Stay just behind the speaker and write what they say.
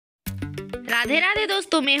राधे राधे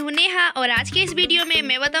दोस्तों, मैं हूं नेहा और आज के इस वीडियो में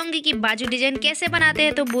मैं बताऊंगी कि बाजू डिजाइन कैसे बनाते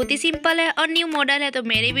हैं। तो बहुत ही सिंपल है और न्यू मॉडल है, तो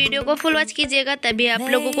मेरी वीडियो को फुल वॉच कीजिएगा, तभी आप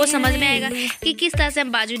लोगों को समझ में आएगा कि किस तरह से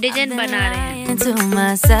हम बाजू डिजाइन बना रहे हैं।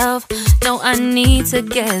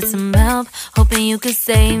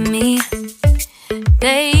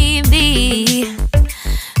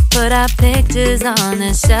 Put our pictures on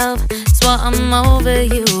the shelf. Swore I'm over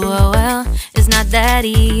you, oh well, it's not that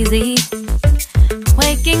easy.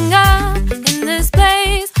 Waking up in this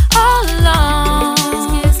place all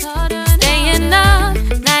alone, staying up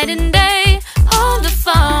night and day on the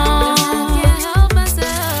phone.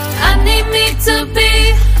 I need me to be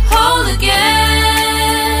whole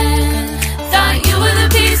again. Thought you were the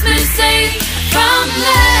piece missing from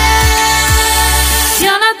left.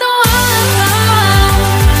 You're not the one.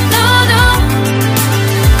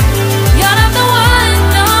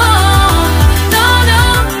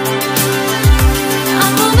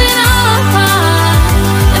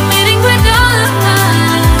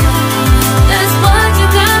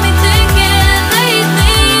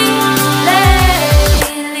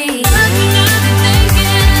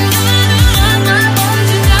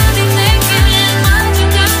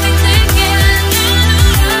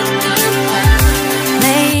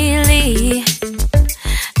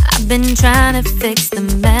 Been trying to fix the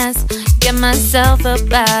mess, get myself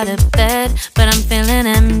up out of bed, but I'm feeling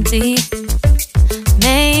empty.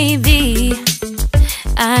 Maybe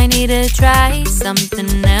I need to try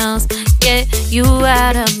something else, get you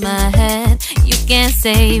out of my head, you can't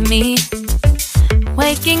save me.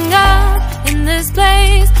 Waking up in this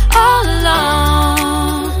place all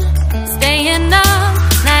alone, staying up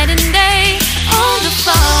night and day on the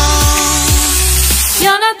phone.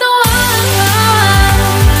 You're not the one.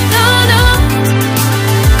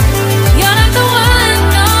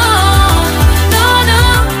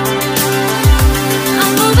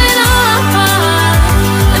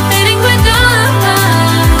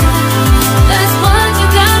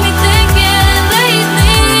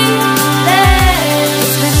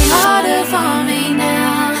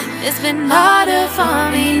 It's been harder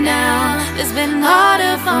for me now. It's been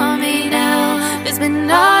harder for me now. It's been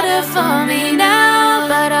harder for me now.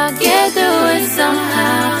 But I'll get through it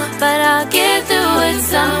somehow. But I'll get through it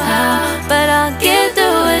somehow. But I'll get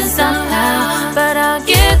through it somehow. But I'll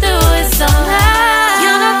get through it somehow.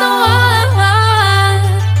 You're not the one.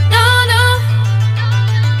 No, no.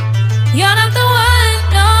 You're not the one.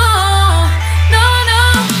 No, no, no.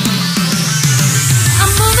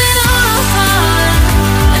 I'm moving on.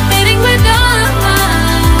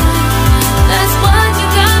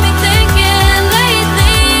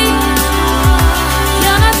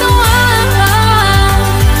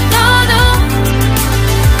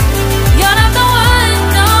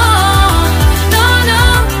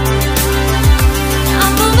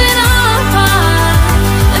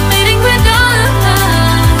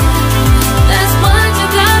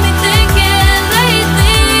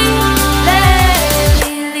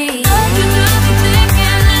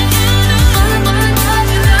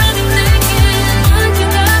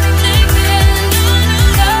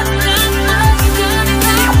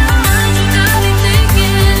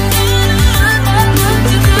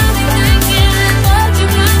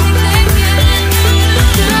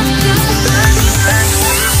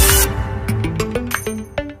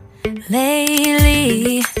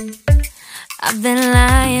 Lately, I've been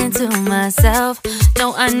lying to myself.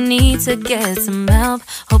 No, I need to get some help,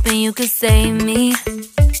 hoping you could save me.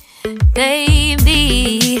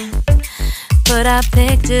 Baby, put our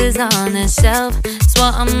pictures on the shelf.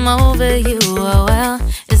 Swore I'm over you, oh well,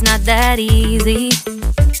 it's not that easy.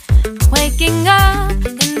 Waking up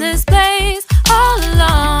in this place all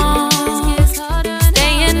alone,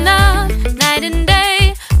 staying up night and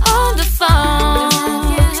day on the phone.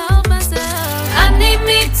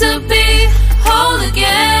 To be whole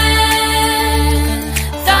again.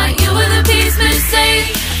 Thought you were the piece missing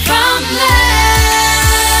from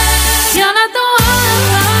left. You're not the one.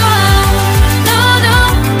 No, no.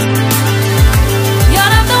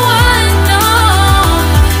 You're not the one. No,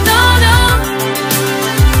 no, no.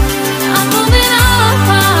 I'm moving on,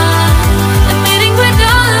 admitting we're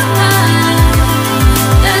done.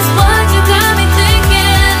 That's what you got me thinking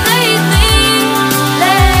lately.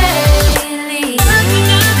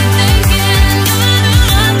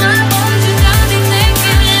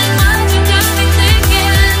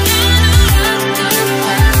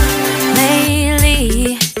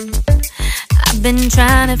 Been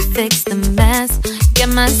trying to fix the mess, get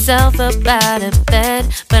myself up out of bed,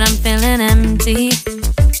 but I'm feeling empty.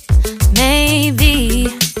 Maybe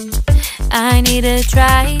I need to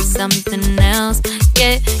try something else,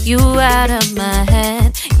 get you out of my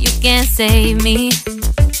head, you can't save me.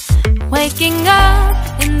 Waking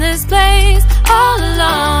up in this place all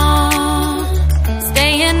alone,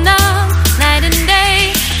 staying up night and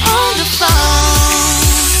day on the phone.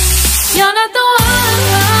 You're not the one,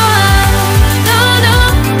 no, no.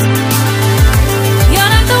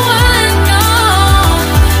 You're not the one, no,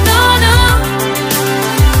 no, no.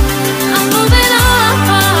 I'm moving on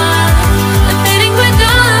and fading quick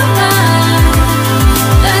on.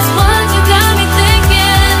 That's what you got me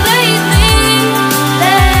thinking lately.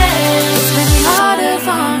 It's been harder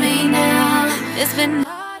for me now. It's been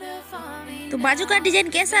harder for me. तो बाजू का design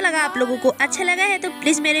कैसा लगा आप लोगों को? अच्छा लगा है तो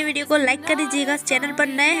प्लीज मेरे वीडियो को लाइक कर दीजिएगा, चैनल पर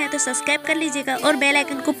नए हैं तो सब्सक्राइब कर लीजिएगा और बेल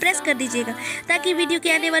आइकन को प्रेस कर दीजिएगा ताकि वीडियो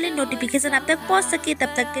के आने वाले नोटिफिकेशन आप तक पहुंच सके।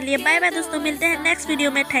 तब तक के लिए बाय बाय दोस्तों, मिलते हैं नेक्स्ट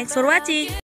वीडियो में। Thanks for watching.